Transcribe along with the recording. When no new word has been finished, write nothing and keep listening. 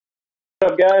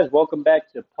What up, guys? Welcome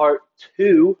back to part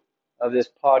two of this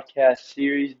podcast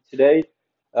series today.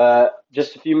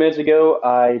 Just a few minutes ago,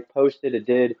 I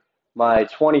did my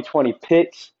 2020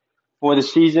 picks for the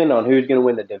season on who's going to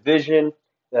win the division,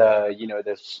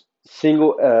 the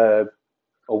single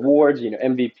awards,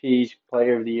 MVPs,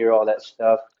 Player of the Year, all that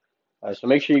stuff. So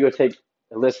make sure you go take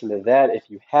a listen to that if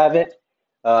you haven't.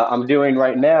 I'm doing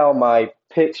right now my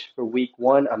picks for week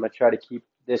one. I'm going to try to keep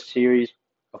this series,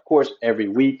 of course, every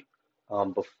week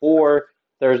before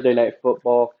Thursday night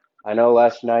football. I know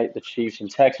last night the Chiefs and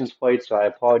Texans played, so I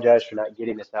apologize for not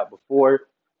getting this out before.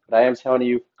 But I am telling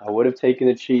you, I would have taken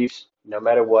the Chiefs no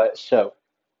matter what.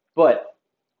 But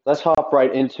let's hop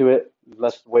right into it.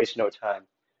 Let's waste no time.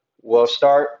 We'll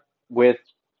start with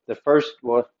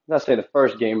not say the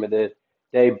first game of the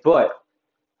day, but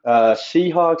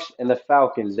Seahawks and the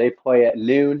Falcons. They play at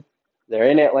noon. They're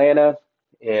in Atlanta.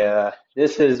 Yeah,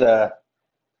 this is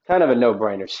kind of a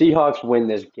no-brainer. Seahawks win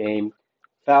this game.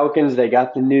 Falcons, they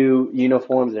got the new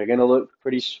uniforms. They're going to look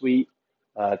pretty sweet.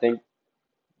 I think,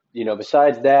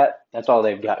 besides that, that's all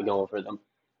they've got going for them.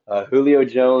 Julio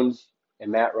Jones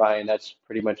and Matt Ryan, that's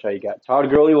pretty much all you got. Todd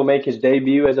Gurley will make his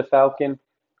debut as a Falcon,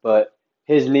 but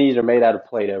his knees are made out of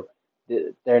Play-Doh.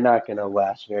 They're not going to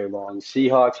last very long.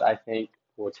 Seahawks, I think,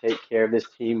 will take care of this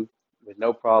team with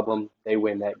no problem. They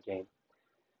win that game.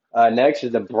 Next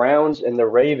is the Browns and the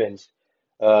Ravens.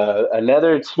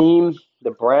 Another team,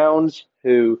 the Browns,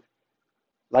 who,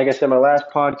 like I said, my last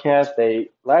podcast, they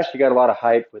last year got a lot of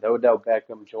hype with Odell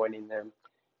Beckham joining them,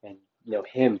 and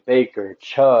him, Baker,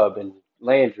 Chubb, and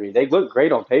Landry. They look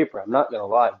great on paper. I'm not gonna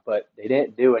lie, but they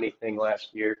didn't do anything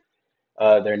last year.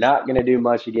 They're not gonna do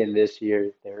much again this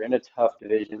year. They're in a tough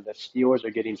division. The Steelers are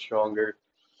getting stronger.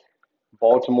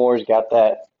 Baltimore's got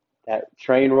that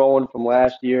train rolling from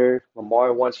last year.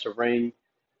 Lamar wants to ring.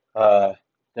 Uh,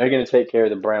 they're going to take care of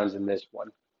the Browns in this one.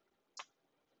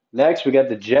 Next, we got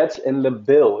the Jets and the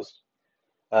Bills.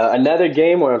 Another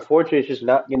game where unfortunately it's just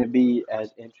not going to be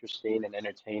as interesting and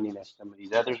entertaining as some of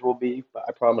these others will be, but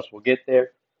I promise we'll get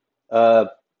there. Uh,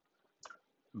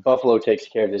 Buffalo takes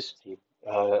care of this team.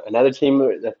 Another team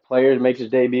that players makes his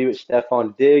debut is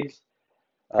Stephon Diggs.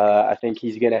 I think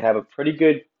he's going to have a pretty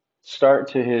good start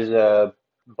to his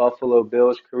Buffalo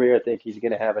Bills career. I think he's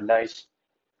going to have a nice.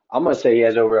 I'm gonna say he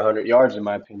has over 100 yards in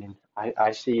my opinion.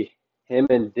 I see him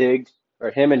and Diggs or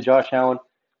him and Josh Allen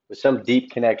with some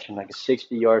deep connection, like a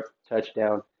 60-yard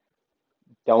touchdown.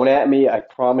 Don't at me. I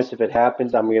promise if it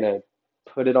happens, I'm gonna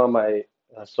put it on my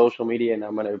social media and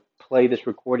I'm gonna play this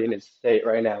recording and say it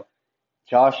right now.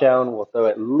 Josh Allen will throw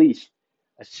at least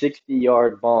a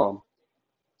 60-yard bomb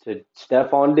to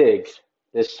Stephon Diggs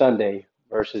this Sunday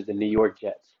versus the New York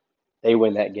Jets. They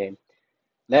win that game.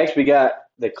 Next, we got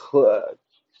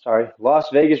Las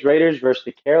Vegas Raiders versus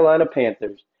the Carolina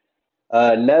Panthers.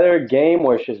 Another game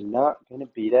where it's just not going to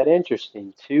be that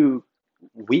interesting. Two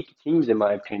weak teams, in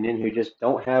my opinion, who just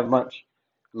don't have much.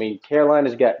 I mean,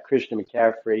 Carolina's got Christian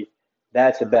McCaffrey.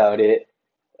 That's about it.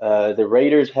 The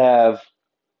Raiders have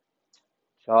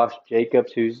Josh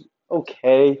Jacobs, who's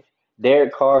okay.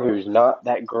 Derek Carr, who's not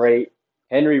that great.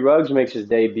 Henry Ruggs makes his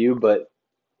debut, but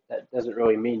that doesn't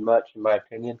really mean much, in my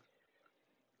opinion.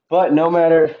 But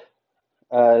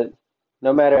uh,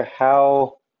 no matter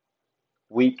how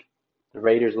weak the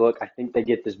Raiders look, I think they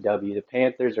get this W. The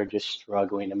Panthers are just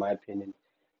struggling, in my opinion.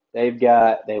 They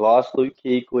lost Luke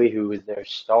Kuechly, who was their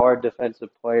star defensive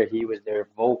player. He was their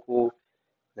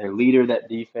their leader of that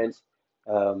defense.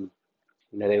 Um,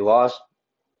 they lost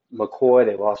McCoy,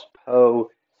 they lost Poe.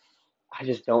 I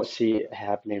just don't see it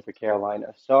happening for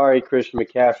Carolina. Sorry, Christian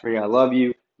McCaffrey, I love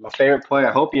you. My favorite player.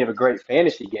 I hope you have a great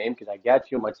fantasy game because I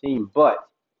got you on my team, but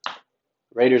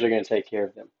Raiders are going to take care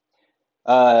of them.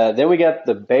 Then we got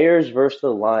the Bears versus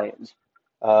the Lions.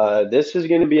 This is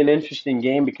going to be an interesting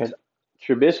game because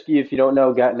Trubisky, if you don't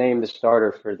know, got named the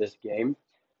starter for this game.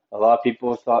 A lot of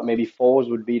people thought maybe Foles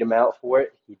would beat him out for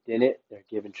it. He didn't. They're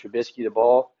giving Trubisky the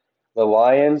ball. The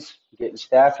Lions getting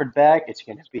Stafford back. It's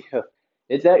going to be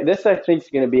this I think is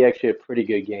going to be actually a pretty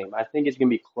good game. I think it's going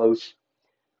to be close.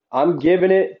 I'm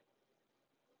giving it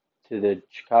to the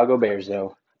Chicago Bears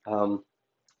though. Um,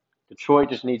 Detroit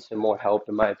just needs some more help,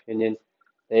 in my opinion.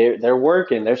 They're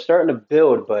working. They're starting to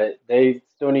build, but they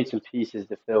still need some pieces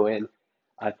to fill in.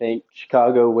 I think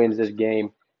Chicago wins this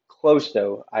game. Close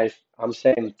though. I'm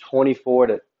saying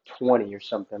 24-20 or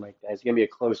something like that. It's gonna be a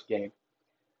close game.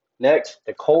 Next,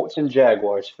 the Colts and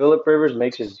Jaguars. Philip Rivers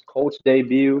makes his Colts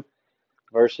debut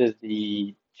versus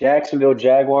the Jacksonville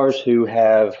Jaguars, who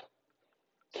have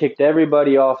kicked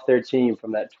everybody off their team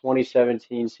from that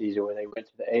 2017 season where they went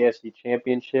to the AFC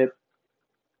Championship,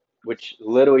 which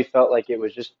literally felt like it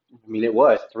was just, I mean, it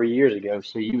was 3 years ago.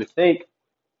 So you would think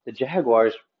the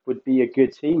Jaguars would be a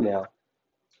good team now.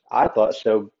 I thought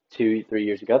so 2, 3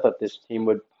 years ago. I thought this team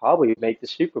would probably make the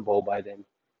Super Bowl by then.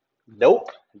 Nope.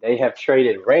 They have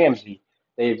traded Ramsey.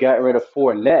 They've gotten rid of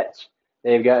Fournette.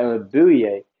 They've gotten rid of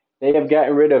Bouye. They have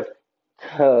gotten rid of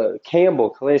Calais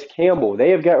Campbell. They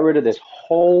have gotten rid of this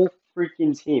whole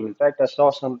freaking team. In fact, I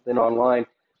saw something online.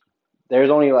 There's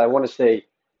only, I want to say,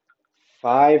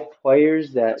 5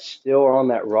 players that still are on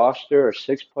that roster, or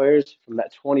 6 players from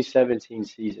that 2017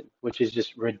 season, which is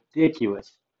just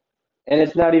ridiculous. And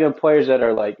it's not even players that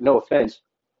are like, no offense,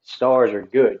 stars are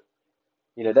good.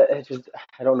 That it's just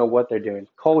I don't know what they're doing.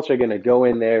 Colts are going to go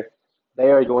in there.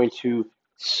 They are going to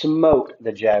smoke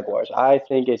the Jaguars. I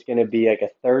think it's going to be like a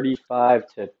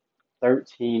 35-13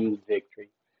 victory,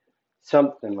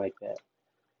 something like that.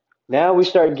 Now we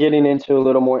start getting into a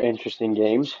little more interesting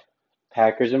games.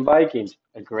 Packers and Vikings,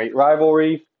 a great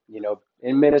rivalry,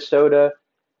 in Minnesota,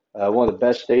 one of the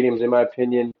best stadiums in my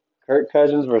opinion. Kirk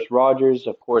Cousins versus Rodgers.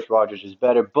 Of course, Rodgers is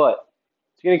better, but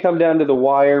it's going to come down to the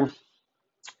wire.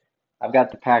 I've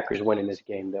got the Packers winning this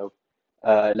game, though.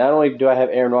 Not only do I have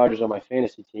Aaron Rodgers on my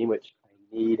fantasy team, which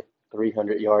I need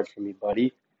 300 yards from me,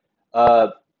 buddy. Uh,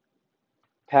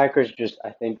 Packers I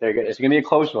think they're good. It's going to be a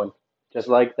close one, just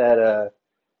like that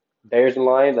Bears and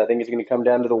Lions. I think it's going to come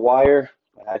down to the wire.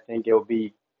 But I think they're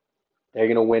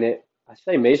going to win it. I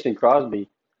say Mason Crosby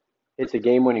hits a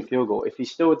game-winning field goal. If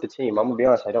he's still with the team, I'm going to be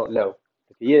honest, I don't know.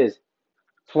 If he is,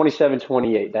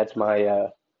 27-28.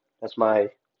 That's my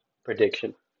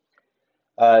prediction.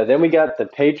 Then we got the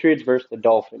Patriots versus the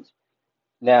Dolphins.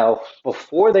 Now,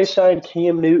 before they signed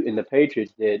Cam Newton, the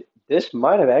Patriots did, this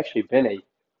might have actually been a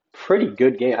pretty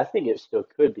good game. I think it still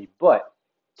could be. But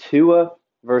Tua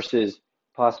versus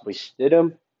possibly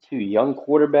Stidham, 2 young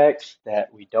quarterbacks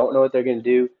that we don't know what they're going to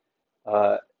do.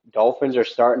 Dolphins are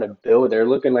starting to build. They're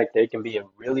looking like they can be a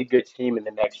really good team in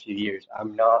the next few years.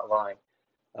 I'm not lying.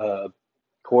 Of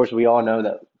course, we all know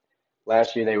that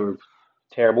last year they were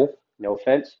terrible. No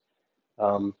offense.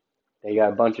 Um, they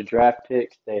got a bunch of draft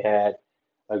picks. They had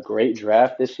a great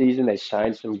draft this season. They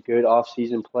signed some good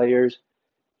offseason players.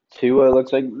 Tua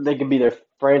looks like they could be their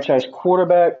franchise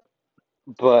quarterback,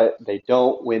 but they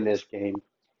don't win this game.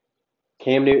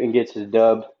 Cam Newton gets his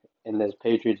dub in this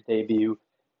Patriots debut.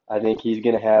 I think he's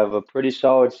going to have a pretty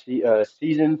solid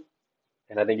season,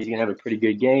 and I think he's going to have a pretty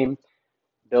good game.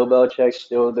 Bill Belichick's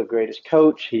still the greatest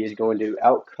coach. He is going to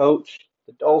outcoach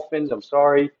the Dolphins. I'm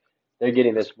sorry. They're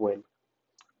getting this win.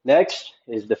 Next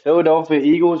is the Philadelphia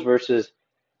Eagles versus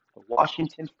the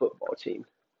Washington football team.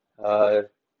 Uh,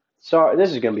 sorry,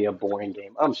 this is going to be a boring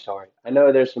game. I'm sorry. I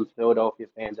know there's some Philadelphia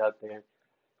fans out there.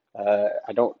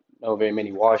 I don't know very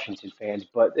many Washington fans,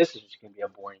 but this is just going to be a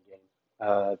boring game.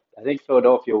 I think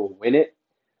Philadelphia will win it,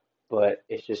 but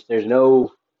it's just there's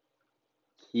no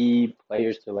key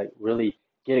players to like really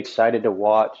get excited to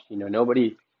watch.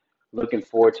 Nobody looking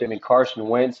forward to him. And Carson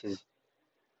Wentz is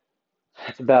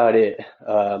that's about it.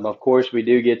 Of course, we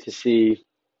do get to see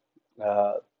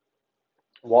uh,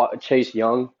 Chase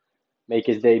Young make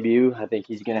his debut. I think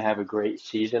he's going to have a great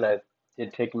season. I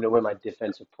did pick him to win my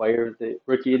Defensive Player, the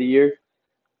Rookie of the Year.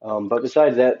 But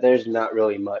besides that, there's not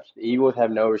really much. The Eagles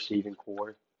have no receiving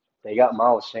core. They got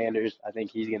Miles Sanders. I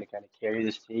think he's going to kind of carry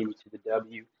this team to the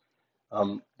W.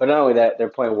 But not only that, they're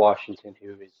playing Washington,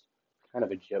 who is kind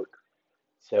of a joke.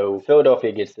 So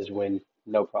Philadelphia gets this win,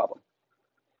 no problem.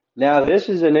 Now this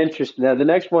is an interest. Now the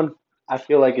next one I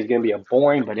feel like is going to be a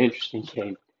boring but interesting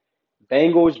game.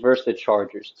 Bengals versus the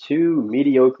Chargers, 2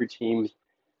 mediocre teams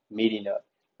meeting up.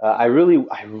 I really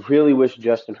wish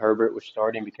Justin Herbert was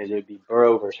starting because it would be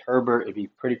Burrow versus Herbert. It'd be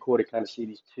pretty cool to kind of see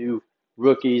these 2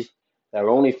 rookies that are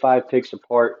only 5 picks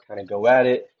apart kind of go at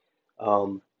it.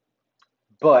 Um,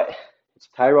 but it's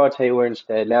Tyrod Taylor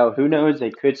instead. Now, who knows?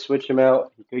 They could switch him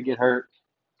out. He could get hurt.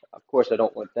 Of course, I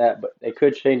don't want that, but they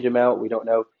could change him out. We don't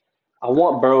know. I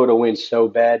want Burrow to win so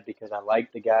bad because I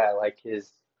like the guy. I like his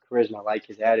charisma. I like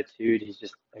his attitude. He's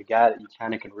just a guy that you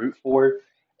kind of can root for.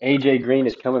 AJ Green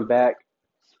is coming back,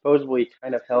 supposedly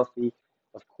kind of healthy.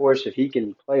 Of course, if he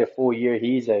can play a full year,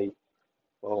 he's I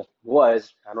don't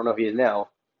know if he is now,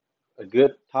 a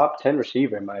good top 10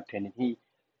 receiver in my opinion. He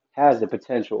has the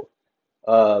potential.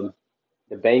 Um,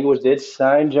 the Bengals did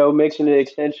sign Joe Mixon to the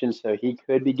extension, so he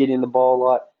could be getting the ball a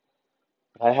lot.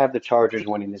 But I have the Chargers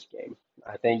winning this game.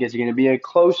 I think it's going to be a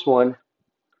close one.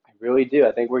 I really do.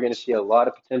 I think we're going to see a lot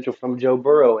of potential from Joe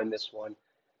Burrow in this one.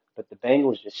 But the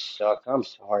Bengals just suck. I'm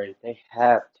sorry. They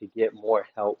have to get more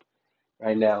help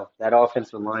right now. That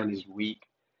offensive line is weak,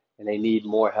 and they need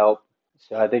more help.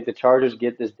 So I think the Chargers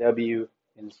get this W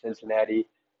in Cincinnati.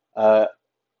 Uh,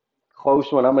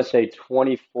 Close one. I'm gonna say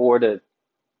 24-17.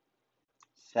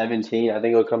 17. I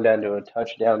think it'll come down to a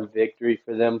touchdown victory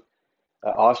for them.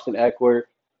 Austin Eckler,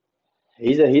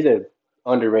 he's a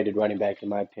underrated running back in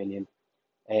my opinion.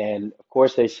 And of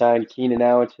course, they signed Keenan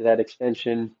Allen to that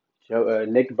extension.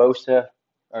 Nick Bosa,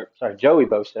 or sorry, Joey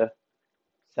Bosa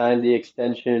signed the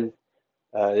extension.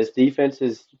 This defense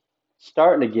is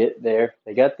starting to get there.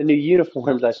 They got the new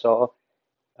uniforms I saw,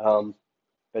 um,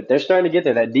 but they're starting to get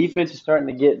there. That defense is starting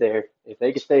to get there. If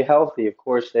they can stay healthy, of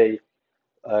course,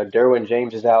 Derwin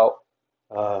James is out,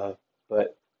 uh,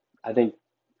 but I think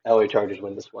LA Chargers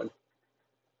win this one.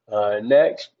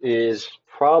 Next is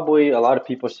probably a lot of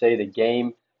people say the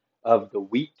game of the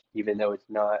week, even though it's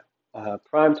not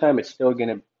prime time. It's still going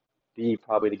to be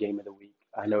probably the game of the week.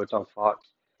 I know it's on Fox.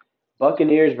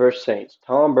 Buccaneers versus Saints.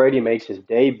 Tom Brady makes his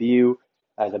debut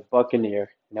as a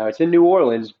Buccaneer. Now it's in New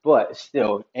Orleans, but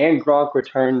still, and Gronk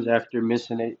returns after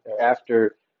missing it,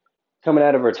 after coming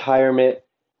out of retirement.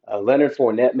 Leonard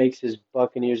Fournette makes his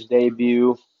Buccaneers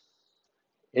debut.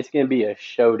 It's going to be a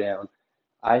showdown.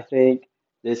 I think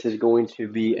this is going to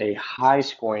be a high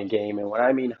scoring game. And when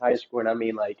I mean high scoring, I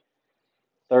mean like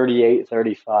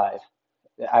 38-35.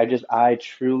 I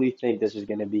truly think this is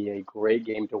going to be a great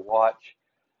game to watch.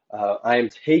 I am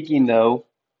taking, though,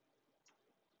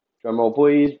 drum roll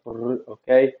please,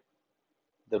 okay,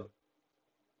 the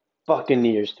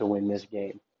Buccaneers to win this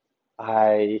game.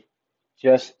 I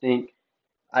just think,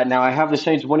 now I have the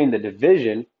Saints winning the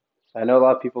division. So I know a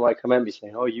lot of people might come at me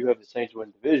saying, oh, you have the Saints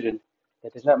win the division.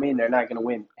 That does not mean they're not going to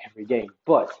win every game.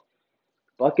 But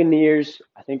Buccaneers,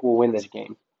 I think, will win this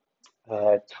game.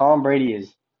 Tom Brady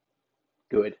is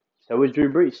good. So is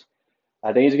Drew Brees.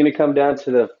 I think it's going to come down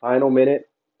to the final minute.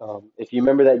 If you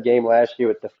remember that game last year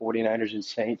with the 49ers and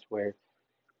Saints where,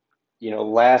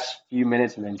 last few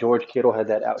minutes and then George Kittle had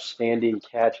that outstanding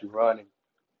catch and run and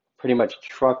pretty much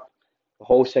trucked the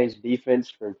whole Saints defense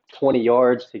for 20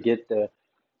 yards to get the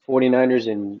 49ers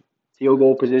in field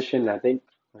goal position. I think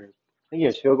it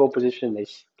was field goal position. They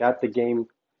got the game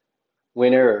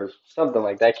winner or something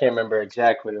like that. I can't remember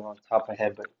exactly on the top of my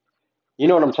head, but you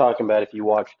know what I'm talking about if you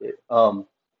watched it.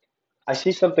 I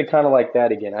see something kind of like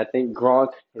that again. I think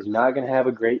Gronk is not going to have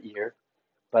a great year,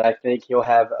 but I think he'll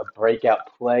have a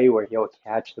breakout play where he'll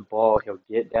catch the ball, he'll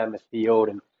get down the field,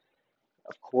 and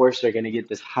of course they're going to get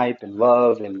this hype and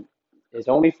love. And it's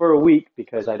only for a week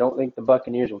because I don't think the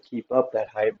Buccaneers will keep up that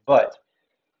hype, but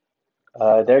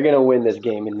they're going to win this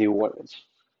game in New Orleans.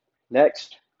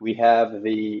 Next, we have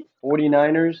the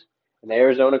 49ers and the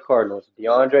Arizona Cardinals.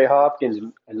 DeAndre Hopkins,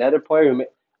 another player who made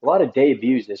a lot of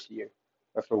debuts this year,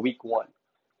 or for week one.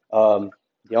 Um,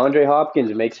 DeAndre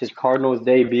Hopkins makes his Cardinals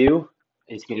debut.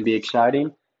 It's going to be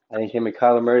exciting. I think him and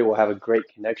Kyler Murray will have a great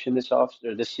connection this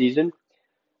season.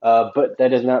 But that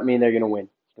does not mean they're going to win.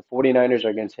 The 49ers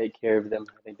are going to take care of them.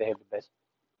 I think they have the best,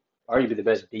 arguably the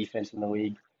best defense in the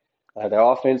league. Their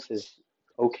offense is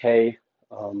okay,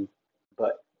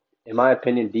 but in my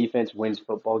opinion, defense wins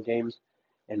football games,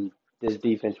 and this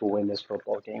defense will win this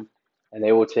football game, and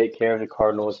they will take care of the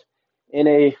Cardinals in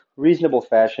a reasonable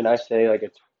fashion. I say like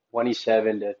a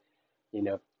 27 to, you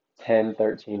know,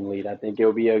 10-13 lead. I think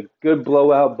it'll be a good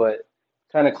blowout, but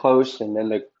kind of close, and then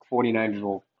the 49ers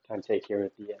will kind of take care of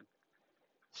it at the end.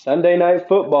 Sunday night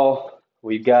football,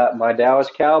 we've got my Dallas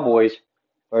Cowboys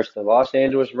versus the Los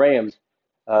Angeles Rams.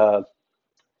 Uh,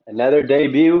 Another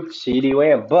debut, CeeDee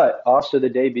Lamb, but also the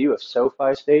debut of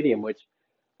SoFi Stadium, which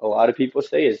a lot of people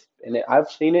say is, and I've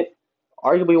seen it,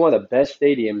 arguably one of the best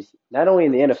stadiums, not only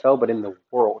in the NFL, but in the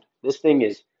world. This thing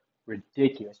is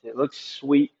ridiculous. It looks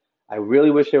sweet. I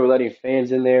really wish they were letting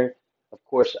fans in there. Of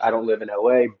course, I don't live in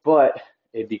LA, but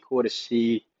it'd be cool to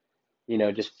see,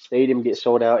 just the stadium get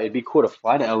sold out. It'd be cool to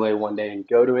fly to LA one day and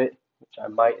go to it, which I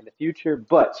might in the future.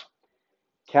 But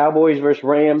Cowboys versus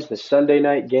Rams, the Sunday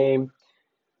night game.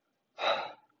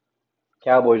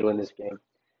 Cowboys win this game.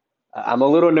 I'm a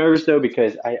little nervous though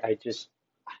because I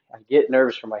get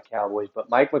nervous for my Cowboys, but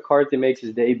Mike McCarthy makes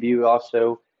his debut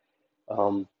also.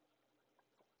 Um,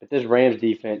 but this Rams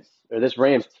defense or this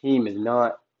Rams team is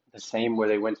not the same where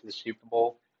they went to the Super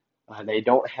Bowl. They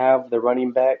don't have the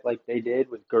running back like they did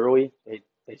with Gurley.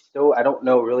 They still I don't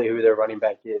know really who their running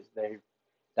back is.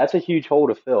 That's a huge hole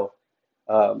to fill.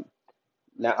 Um,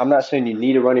 Now I'm not saying you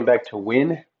need a running back to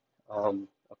win.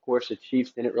 Of course, the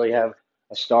Chiefs didn't really have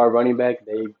a star running back.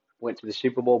 They went to the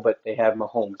Super Bowl, but they have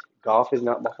Mahomes. Goff is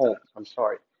not Mahomes. I'm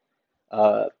sorry.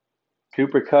 Uh,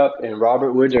 Cooper Kupp and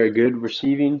Robert Woods are a good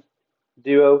receiving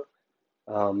duo.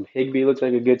 Higbee looks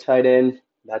like a good tight end.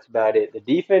 That's about it. The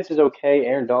defense is okay.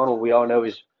 Aaron Donald, we all know,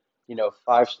 is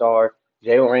 5-star.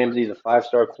 Jalen Ramsey's a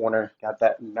 5-star corner. Got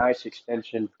that nice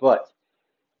extension. But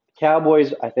the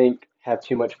Cowboys, I think, have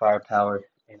too much firepower,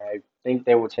 and I think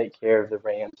they will take care of the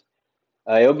Rams.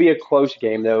 It'll be a close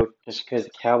game though, just because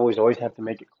the Cowboys always have to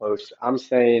make it close. I'm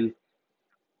saying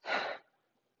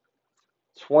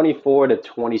 24 to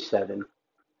 27,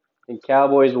 and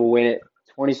Cowboys will win it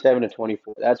 27 to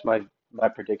 24. That's my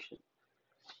prediction.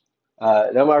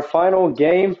 Then our final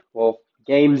game, well,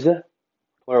 games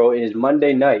plural, is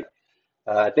Monday night.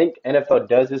 I think NFL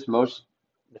does this most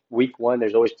week one.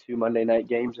 There's always two Monday night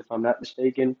games, if I'm not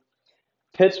mistaken.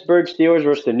 Pittsburgh Steelers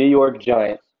versus the New York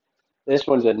Giants. This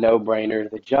one's a no-brainer.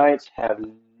 The Giants have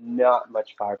not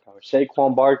much firepower.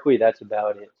 Saquon Barkley, that's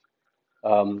about it.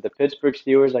 The Pittsburgh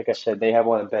Steelers, like I said, they have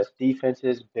one of the best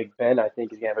defenses. Big Ben, I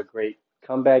think, is going to have a great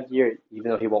comeback year,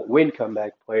 even though he won't win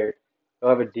comeback player. He'll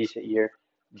have a decent year.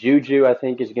 Juju, I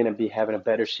think, is going to be having a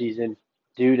better season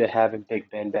due to having Big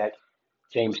Ben back.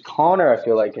 James Conner, I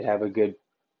feel like, could have a good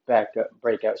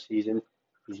breakout season.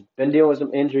 He's been dealing with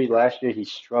some injuries. Last year, he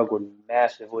struggled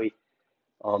massively.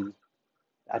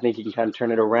 I think he can kind of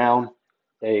turn it around.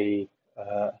 They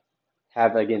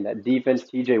have, again, that defense.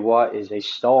 TJ Watt is a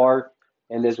star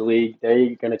in this league.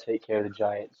 They're going to take care of the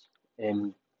Giants,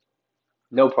 and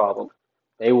no problem.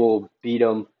 They will beat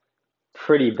them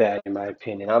pretty bad, in my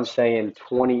opinion. I'm saying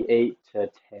 28 to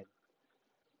 10.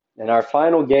 And our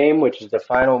final game, which is the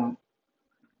final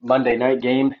Monday night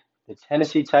game, the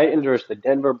Tennessee Titans versus the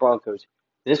Denver Broncos.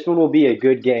 This one will be a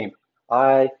good game.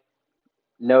 I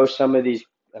know some of these,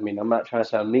 I mean, I'm not trying to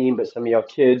sound mean, but some of y'all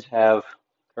kids have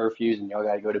curfews and y'all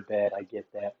got to go to bed. I get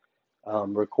that.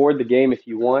 Record the game if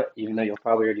you want, even though you'll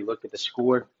probably already look at the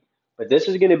score. But this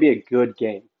is going to be a good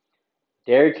game.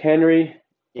 Derrick Henry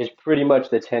is pretty much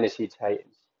the Tennessee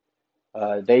Titans.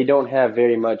 They don't have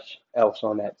very much else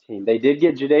on that team. They did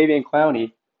get Jadeveon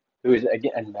Clowney, who is,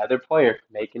 again, another player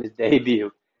making his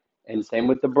debut. And same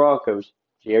with the Broncos.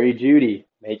 Jerry Jeudy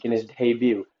making his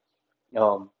debut.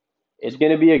 It's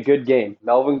going to be a good game.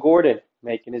 Melvin Gordon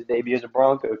making his debut as a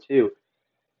Bronco, too.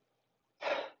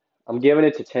 I'm giving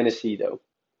it to Tennessee, though.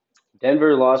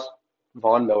 Denver lost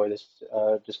Von Miller just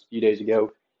a few days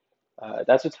ago.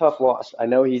 That's a tough loss. I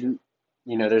know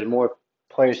there's more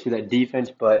players to that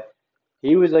defense, but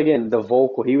he was, again, the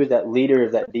vocal. He was that leader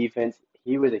of that defense.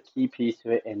 He was a key piece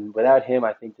to it, and without him,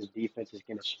 I think this defense is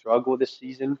going to struggle this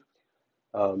season.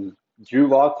 Drew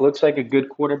Lock looks like a good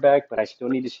quarterback, but I still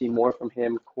need to see more from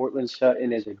him. Cortland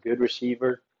Sutton is a good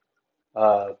receiver.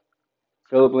 Uh,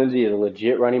 Philip Lindsay is a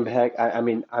legit running back. I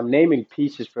mean, I'm naming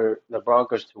pieces for the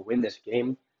Broncos to win this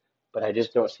game, but I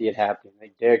just don't see it happening.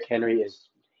 Like Derrick Henry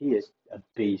he is a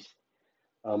beast.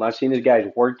 I've seen this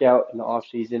guy's workout in the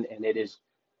offseason, and it is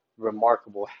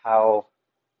remarkable how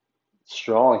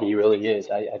strong he really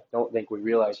is. I don't think we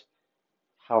realize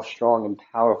how strong and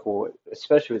powerful,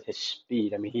 especially with his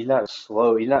speed. I mean, he's not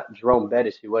slow. He's not Jerome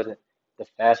Bettis, who wasn't the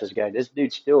fastest guy. This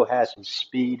dude still has some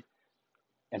speed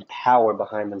and power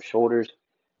behind them shoulders.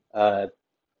 Uh,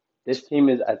 this team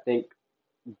is, I think,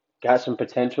 got some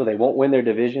potential. They won't win their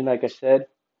division, like I said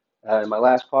in my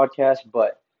last podcast,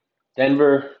 but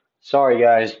Denver, sorry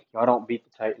guys, y'all don't beat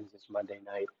the Titans this Monday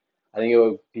night. I think it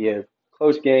will be a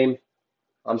close game.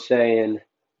 I'm saying,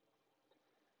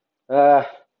 I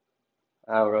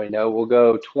don't really know. We'll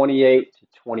go 28 to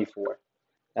 24.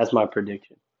 That's my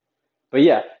prediction. But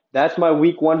yeah, that's my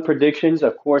week one predictions.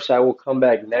 Of course, I will come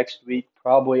back next week,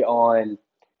 probably on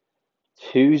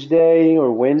Tuesday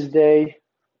or Wednesday.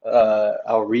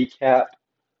 I'll recap.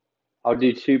 I'll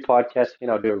do two podcasts again.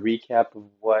 I'll do a recap of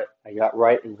what I got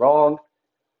right and wrong.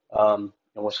 And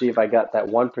we'll see if I got that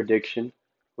one prediction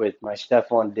with my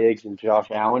Stephon Diggs and Josh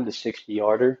Allen, the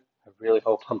 60-yarder. I really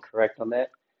hope I'm correct on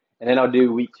that. And then I'll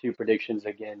do week two predictions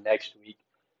again next week.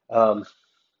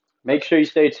 Make sure you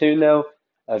stay tuned, though.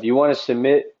 If you want to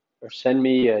submit or send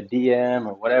me a DM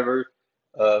or whatever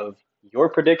of your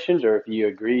predictions, or if you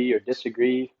agree or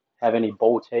disagree, have any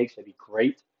bold takes, that'd be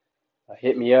great.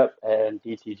 Hit me up at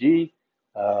DTG.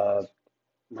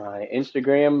 My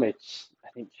Instagram, it's, I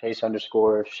think,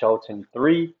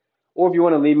 Chase_Shelton3. Or if you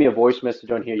want to leave me a voice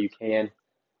message on here, you can.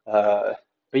 But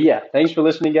yeah, thanks for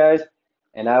listening, guys.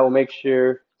 And I will make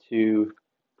sure to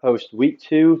post week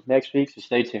two next week, so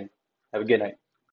stay tuned. Have a good night.